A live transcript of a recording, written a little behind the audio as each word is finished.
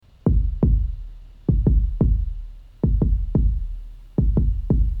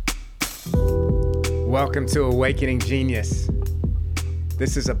Welcome to Awakening Genius.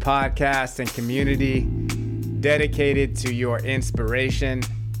 This is a podcast and community dedicated to your inspiration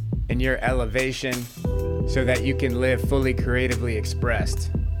and your elevation so that you can live fully creatively expressed.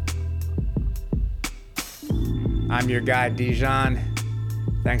 I'm your guide, Dijon.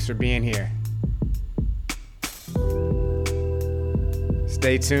 Thanks for being here.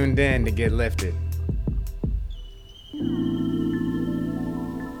 Stay tuned in to get lifted.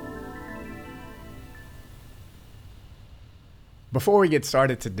 Before we get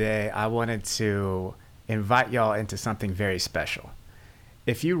started today, I wanted to invite y'all into something very special.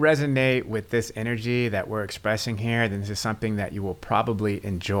 If you resonate with this energy that we're expressing here, then this is something that you will probably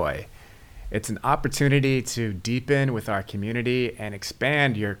enjoy. It's an opportunity to deepen with our community and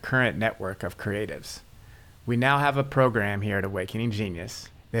expand your current network of creatives. We now have a program here at Awakening Genius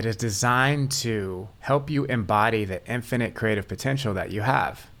that is designed to help you embody the infinite creative potential that you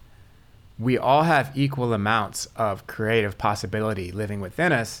have. We all have equal amounts of creative possibility living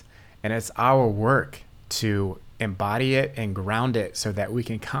within us, and it's our work to embody it and ground it so that we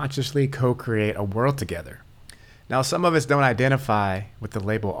can consciously co-create a world together. Now, some of us don't identify with the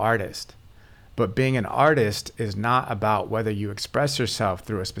label artist, but being an artist is not about whether you express yourself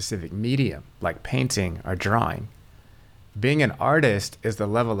through a specific medium, like painting or drawing. Being an artist is the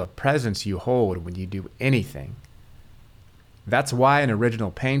level of presence you hold when you do anything. That's why an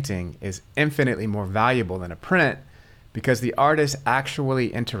original painting is infinitely more valuable than a print, because the artist actually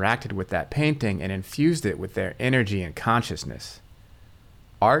interacted with that painting and infused it with their energy and consciousness.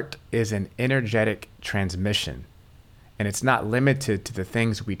 Art is an energetic transmission, and it's not limited to the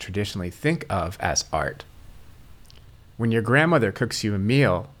things we traditionally think of as art. When your grandmother cooks you a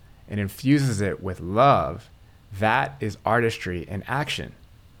meal and infuses it with love, that is artistry in action.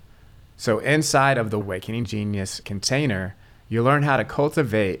 So inside of the Awakening Genius container, you learn how to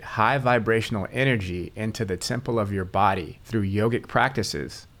cultivate high vibrational energy into the temple of your body through yogic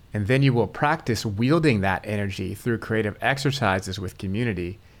practices. And then you will practice wielding that energy through creative exercises with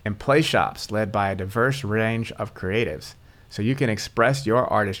community and play shops led by a diverse range of creatives, so you can express your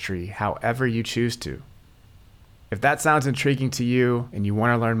artistry however you choose to. If that sounds intriguing to you and you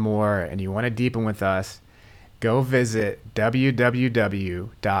want to learn more and you want to deepen with us, go visit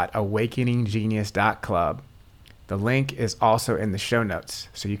www.awakeninggenius.club. The link is also in the show notes,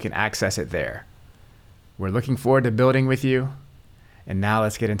 so you can access it there. We're looking forward to building with you, and now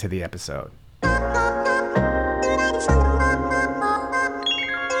let's get into the episode.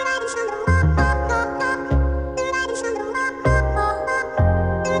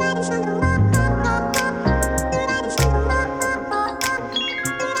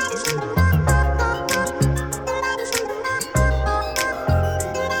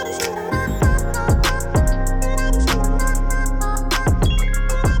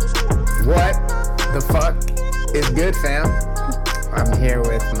 Good, fam. I'm here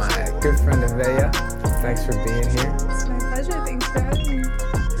with my good friend Avea. Thanks for being here. It's my pleasure. Thanks for having me.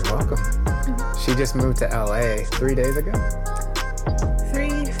 You're welcome. She just moved to LA 3 days ago?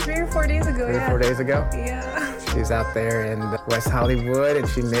 Three or 4 days ago, Three or 4 days ago? Yeah. She's out there in West Hollywood, and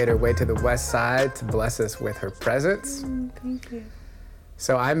she made her way to the West Side to bless us with her presence. Thank you.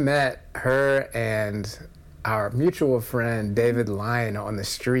 So I met her and our mutual friend David Lyon on the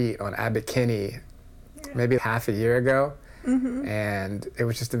street on Abbot Kinney maybe half a year ago. Mm-hmm. And it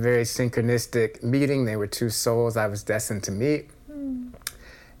was just a very synchronistic meeting. They were two souls I was destined to meet.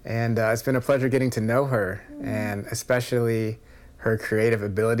 And it's been a pleasure getting to know her, and especially her creative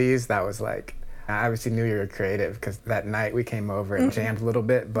abilities. That was like, I obviously knew you were creative because that night we came over and jammed a little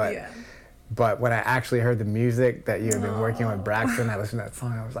bit, but when I actually heard the music that you had been working on with Braxton, I listened to that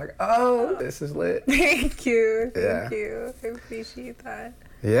song, I was like, oh, this is lit. Thank you. Thank you. I appreciate that.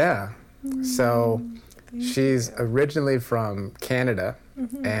 Yeah. So she's originally from Canada,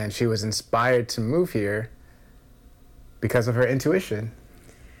 and she was inspired to move here because of her intuition.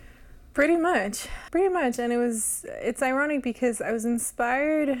 Pretty much. And it's ironic because I was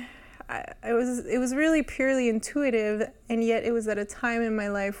inspired. It was really purely intuitive, and yet it was at a time in my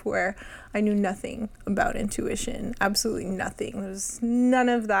life where I knew nothing about intuition, absolutely nothing. None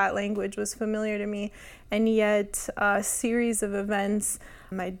of that language was familiar to me, and yet a series of events,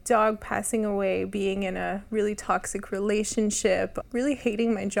 my dog passing away, being in a really toxic relationship, really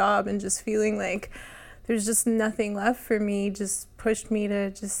hating my job, and just feeling like there's just nothing left for me, just pushed me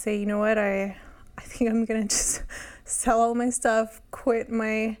to just say, you know what, I think I'm gonna just sell all my stuff, quit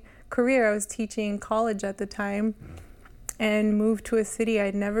my career. I was teaching college at the time and moved to a city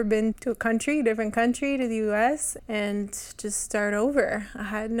I'd never been to, different country, to the US, and just start over. I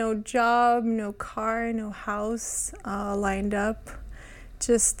had no job, no car, no house lined up.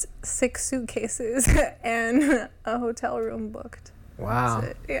 just 6 suitcases and a hotel room booked. Wow.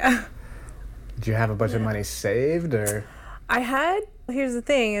 That's it. Yeah. Did you have a bunch of money saved, or? Here's the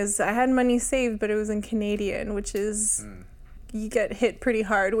thing, is I had money saved, but it was in Canadian, which is, you get hit pretty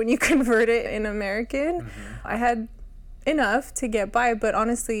hard when you convert it in American. I had enough to get by, but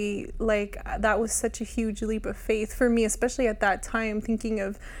honestly, like, that was such a huge leap of faith for me, especially at that time, thinking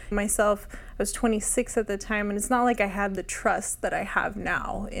of myself. I was 26 at the time, and it's not like I had the trust that I have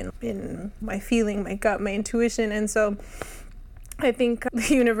now in my feeling, my gut, my intuition. And so I think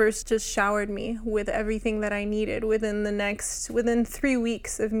the universe just showered me with everything that I needed. Within 3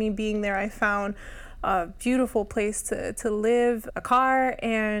 weeks of me being there, I found a beautiful place to live, a car,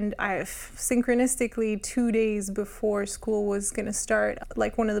 and synchronistically 2 days before school was gonna start,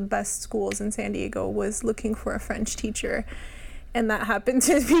 like, one of the best schools in San Diego was looking for a French teacher. And that happened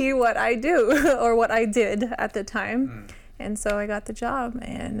to be what I do, or what I did at the time. And so I got the job,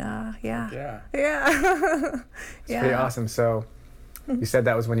 and yeah. It's pretty awesome. So you said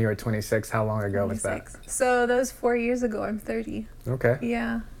that was when you were 26. How long ago 26. Was that? So that was 4 years ago. I'm 30. Okay.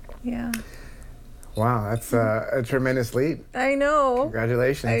 Yeah. Wow, that's a tremendous leap. I know.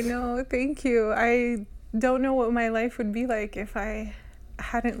 Congratulations. I know. Thank you. I don't know what my life would be like if I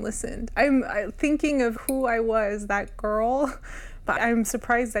hadn't listened. I'm thinking of who I was, that girl, but I'm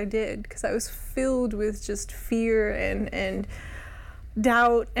surprised I did, because I was filled with just fear and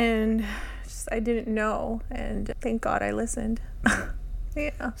doubt, and just I didn't know, and thank God I listened.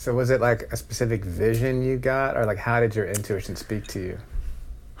 Yeah. So was it like a specific vision you got, or like how did your intuition speak to you?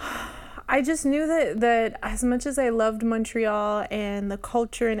 I just knew that as much as I loved Montreal and the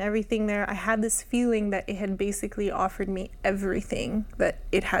culture and everything there, I had this feeling that it had basically offered me everything that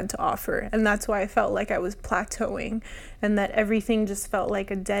it had to offer. And that's why I felt like I was plateauing, and that everything just felt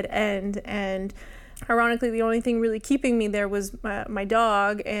like a dead end. And ironically, the only thing really keeping me there was my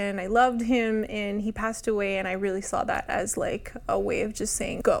dog, and I loved him, and he passed away, and I really saw that as like a way of just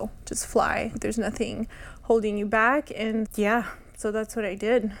saying, go, just fly. There's nothing holding you back. And yeah, so that's what I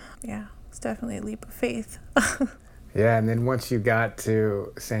did. Yeah. It's definitely a leap of faith. Yeah, and then once you got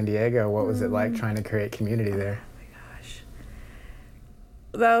to San Diego, what was it like trying to create community there? Oh my gosh.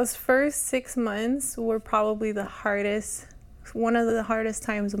 Those first 6 months were probably one of the hardest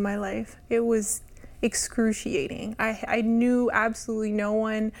times of my life. It was excruciating. I knew absolutely no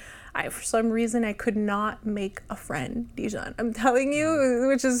one. For some reason, I could not make a friend, Dijon. I'm telling you,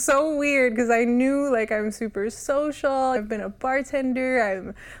 which is so weird, because I knew, like, I'm super social. I've been a bartender.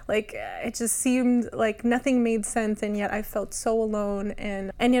 I'm like, it just seemed like nothing made sense, and yet I felt so alone.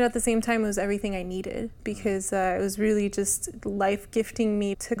 And yet at the same time, it was everything I needed, because it was really just life gifting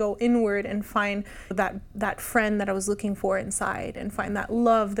me to go inward and find that friend that I was looking for inside, and find that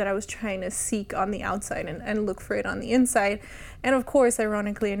love that I was trying to seek on the outside, and look for it on the inside. And of course,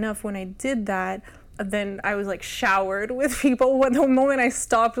 ironically enough, when I did that, then I was like showered with people. The moment I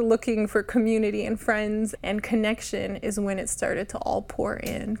stopped looking for community and friends and connection is when it started to all pour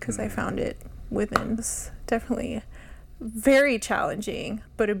in, because I found it within. It's definitely very challenging,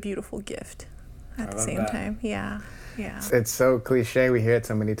 but a beautiful gift at the same time. Yeah. It's so cliche. We hear it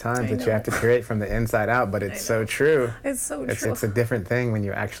so many times that you have to create from the inside out, but it's so true. It's so true. It's a different thing when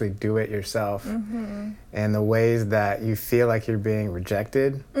you actually do it yourself. And the ways that you feel like you're being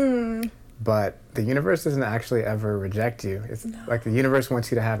rejected, but the universe doesn't actually ever reject you. It's like the universe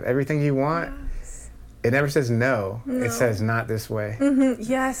wants you to have everything you want. Yes. It never says no. It says not this way.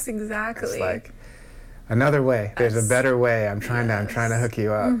 Yes, exactly. It's like another way. There's a better way. I'm trying to hook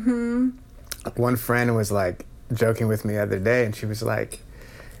you up. One friend was like joking with me the other day, and she was like,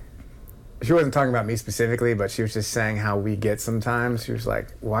 she wasn't talking about me specifically, but she was just saying how we get sometimes. She was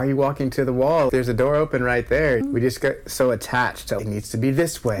like, why are you walking to the wall? There's a door open right there. We just get so attached to it needs to be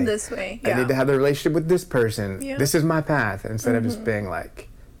this way. I need to have the relationship with this person. This is my path. Instead of just being like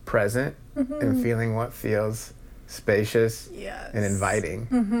present and feeling what feels spacious and inviting,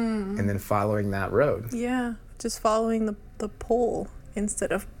 and then following that road. Yeah, just following the pull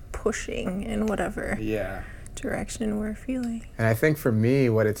instead of pushing in whatever direction we're feeling. And I think for me,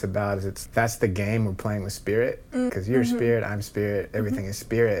 what it's about is that's the game we're playing with spirit, because you're spirit, I'm spirit, everything is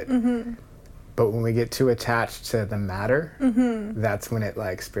spirit. But when we get too attached to the matter, that's when it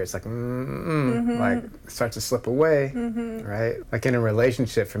like spirit's like like starts to slip away, right? Like in a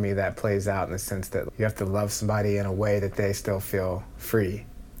relationship, for me, that plays out in the sense that you have to love somebody in a way that they still feel free.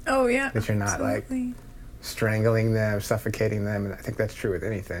 Oh yeah, that you're not like strangling them, suffocating them, and I think that's true with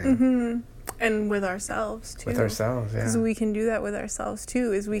anything. And with ourselves too. With ourselves, yeah. Because we can do that with ourselves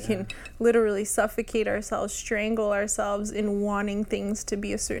too, is we can literally suffocate ourselves, strangle ourselves in wanting things to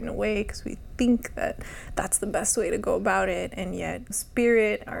be a certain way because we think that that's the best way to go about it. And yet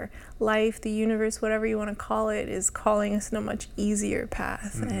spirit, our life, the universe, whatever you want to call it, is calling us in a much easier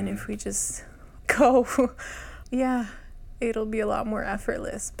path. Mm-hmm. And if we just go, it'll be a lot more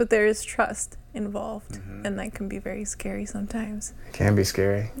effortless. But there is trust involved, and that can be very scary sometimes. It can be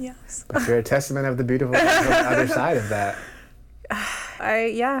scary. Yes. But you're a testament of the beautiful other side of that.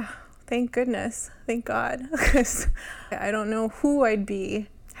 Thank goodness. Thank God. Because I don't know who I'd be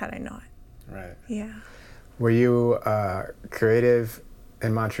had I not. Right. Yeah. Were you creative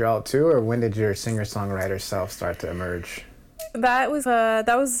in Montreal too, or when did your singer-songwriter self start to emerge? That was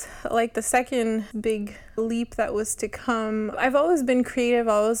like the second big leap that was to come. I've always been creative.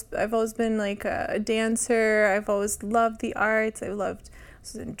 I've always been like a dancer. I've always loved the arts. I was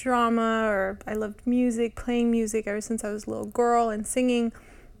in drama, or I loved music, playing music ever since I was a little girl and singing.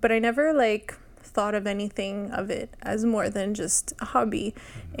 But I never like thought of anything of it as more than just a hobby.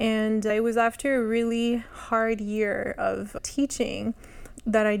 And it was after a really hard year of teaching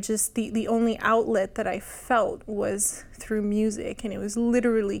that I just, the only outlet that I felt was through music, and it was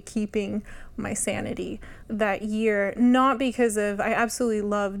literally keeping my sanity that year. Not because of, I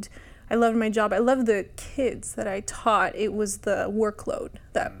loved my job. I loved the kids that I taught. It was the workload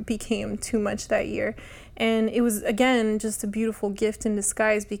that became too much that year. And it was, again, just a beautiful gift in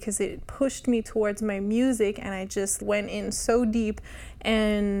disguise because it pushed me towards my music, and I just went in so deep.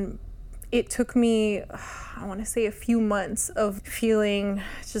 And it took me, I want to say, a few months of feeling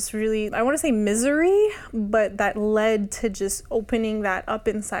just really, I want to say misery, but that led to just opening that up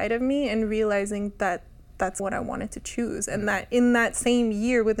inside of me and realizing that that's what I wanted to choose. And that in that same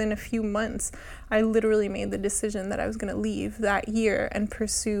year, within a few months, I literally made the decision that I was going to leave that year and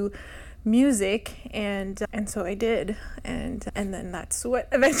pursue music, and so I did, and then that's what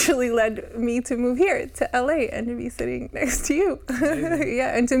eventually led me to move here to LA and to be sitting next to you.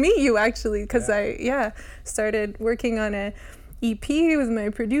 Yeah, and to meet you actually, because I started working on a EP with my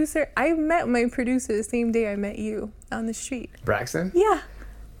producer. I met my producer the same day I met you on the street. Braxton? Yeah.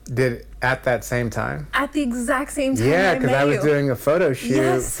 Did at that same time? At the exact same time. Yeah, because I was doing a photo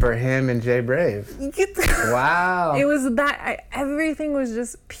shoot for him and Jay Brave. Wow. It was everything was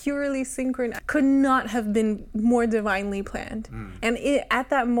just purely synchronous. Could not have been more divinely planned. And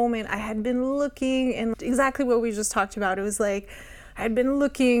at that moment, I had been looking, and exactly what we just talked about. It was like, I had been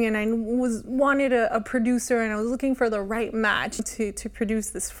looking, and I wanted a producer, and I was looking for the right match to produce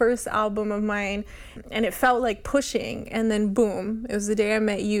this first album of mine, and it felt like pushing. And then boom, it was the day I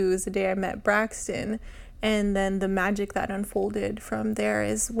met you, it was the day I met Braxton, and then the magic that unfolded from there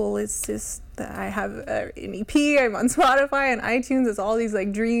is, well, it's just that I have an EP, I'm on Spotify and iTunes. It's all these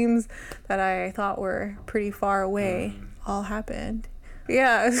like dreams that I thought were pretty far away all happened.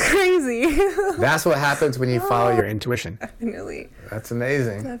 Yeah, it's crazy. That's what happens when you follow your intuition. Definitely. That's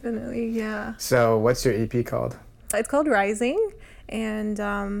amazing. Definitely, yeah. So what's your EP called? It's called Rising, and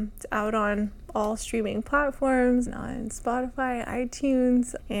it's out on all streaming platforms, on Spotify,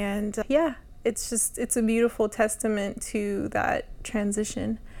 iTunes, and it's a beautiful testament to that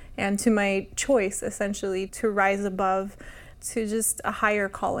transition and to my choice, essentially, to rise above to just a higher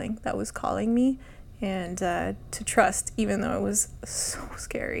calling that was calling me. And to trust, even though it was so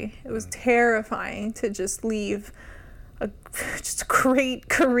scary. It was terrifying to just leave just a great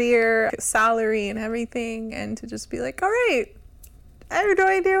career, salary and everything, and to just be like, all right, I have no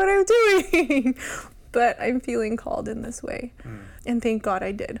idea what I'm doing. But I'm feeling called in this way. And thank God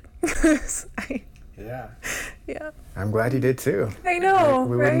I did. Yeah. I'm glad you did too. I know,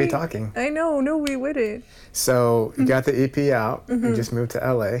 We wouldn't be talking. I know, no, we wouldn't. So you got the EP out, you just moved to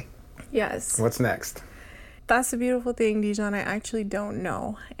LA. Yes. What's next? That's the beautiful thing, Dijon. I actually don't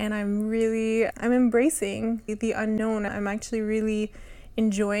know. And I'm embracing the unknown. I'm actually really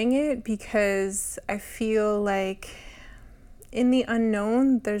enjoying it because I feel like in the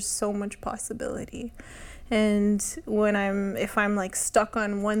unknown, there's so much possibility. And if I'm like stuck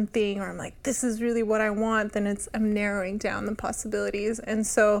on one thing, or I'm like, this is really what I want, then I'm narrowing down the possibilities. And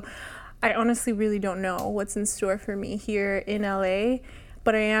so I honestly really don't know what's in store for me here in LA.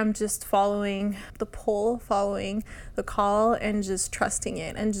 But I am just following the pull, following the call, and just trusting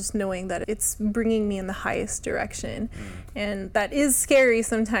it, and just knowing that it's bringing me in the highest direction. And that is scary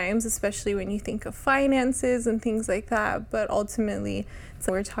sometimes, especially when you think of finances and things like that. But ultimately,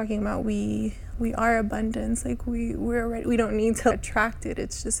 So we're talking about we are abundance. Like we're already, we don't need to attract it.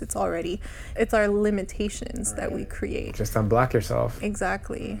 It's our limitations that we create. Just unblock yourself.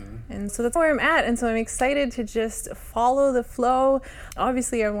 Exactly. And so that's where I'm at. And so I'm excited to just follow the flow.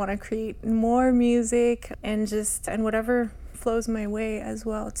 Obviously I want to create more music and whatever flows my way as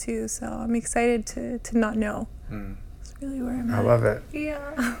well too. So I'm excited to not know. That's really where I'm at. I love it.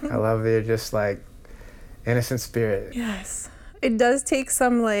 Yeah. I love that you're just like innocent spirit. Yes. It does take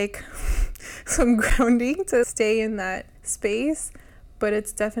some some grounding to stay in that space, but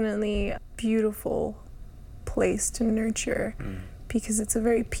it's definitely a beautiful place to nurture because it's a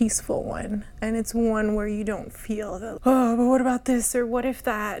very peaceful one, and it's one where you don't feel the, oh, but what about this or what if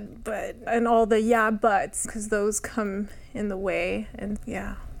that, and all the yeah buts, because those come in the way. And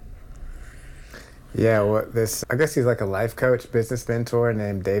yeah. Yeah, I guess he's like a life coach, business mentor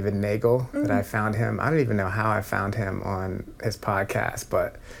named David Nagel. That I found him. I don't even know how I found him on his podcast,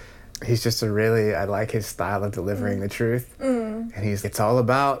 but he's just I like his style of delivering the truth. And it's all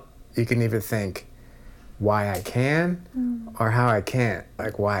about, you can either think why I can or how I can't.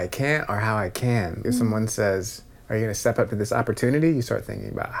 Like why I can't or how I can. If someone says, are you going to step up to this opportunity? You start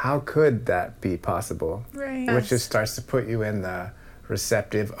thinking about how could that be possible? Right. Which just starts to put you in the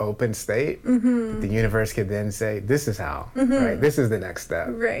receptive, open state. The universe could then say, this is how, right? This is the next step.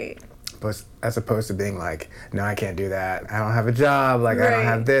 Right. But as opposed to being like, no, I can't do that. I don't have a job. Like, I don't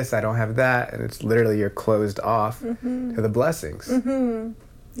have this. I don't have that. And it's literally you're closed off to the blessings.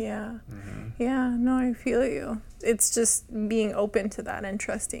 Yeah. Yeah, no, I feel you. It's just being open to that and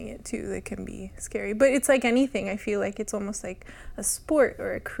trusting it too that can be scary. But it's like anything. I feel like it's almost like a sport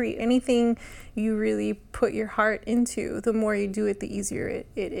or anything you really put your heart into, the more you do it, the easier it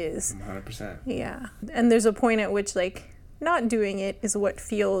is. 100%. Yeah. And there's a point at which like not doing it is what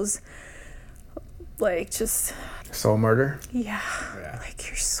feels like just soul murder. Yeah. Like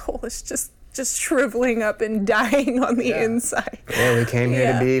your soul is just shriveling up and dying on the inside. Yeah, we came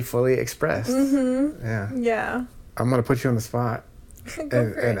here to be fully expressed. Yeah. I'm going to put you on the spot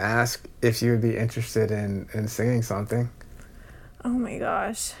and ask if you would be interested in singing something. Oh my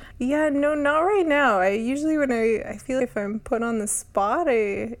gosh. Yeah, no, not right now. I usually when I feel like if I'm put on the spot,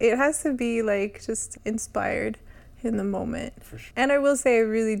 it has to be like just inspired in the moment. For sure. And I will say I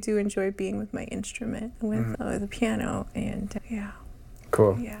really do enjoy being with my instrument, with the piano, and yeah.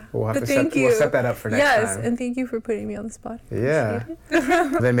 Cool. Yeah. We'll set that up for next time. Yes, and thank you for putting me on the spot. Yeah.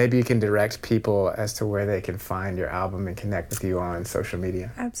 Then maybe you can direct people as to where they can find your album and connect with you on social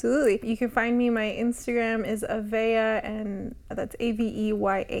media. Absolutely. You can find me. My Instagram is Aveyah, and that's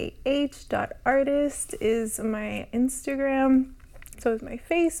AVEYAH.artist is my Instagram. So is my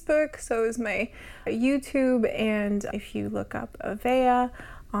Facebook. So is my YouTube. And if you look up Aveyah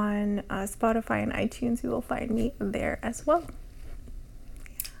on Spotify and iTunes, you will find me there as well.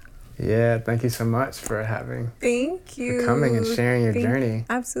 Yeah, thank you so much for Thank you. For coming and sharing your journey.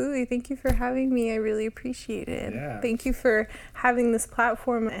 Absolutely. Thank you for having me. I really appreciate it. Yeah. Thank you for having this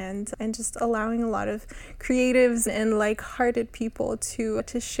platform and just allowing a lot of creatives and like-hearted people to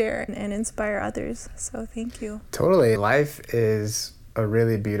share and inspire others. So thank you. Totally. Life is a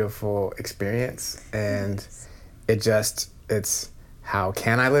really beautiful experience, and it's how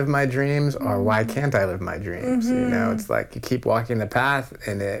can I live my dreams or why can't I live my dreams? You know, it's like you keep walking the path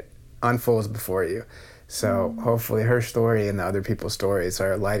and it unfolds before you. So hopefully her story and the other people's stories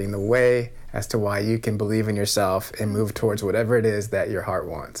are lighting the way as to why you can believe in yourself and move towards whatever it is that your heart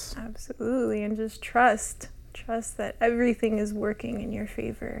wants. Absolutely. And just trust that everything is working in your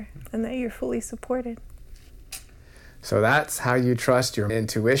favor and that you're fully supported. So that's how you trust your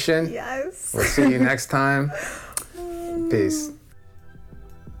intuition. Yes. We'll see you next time. Peace.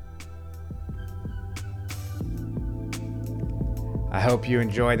 I hope you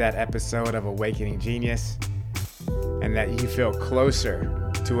enjoyed that episode of Awakening Genius and that you feel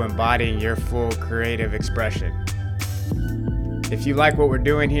closer to embodying your full creative expression. If you like what we're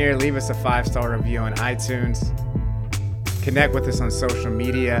doing here, leave us a 5-star review on iTunes. Connect with us on social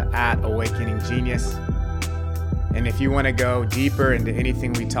media at Awakening Genius. And if you want to go deeper into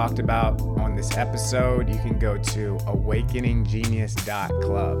anything we talked about on this episode, you can go to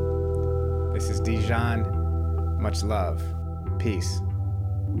awakeninggenius.club. This is Dijon. Much love. Peace.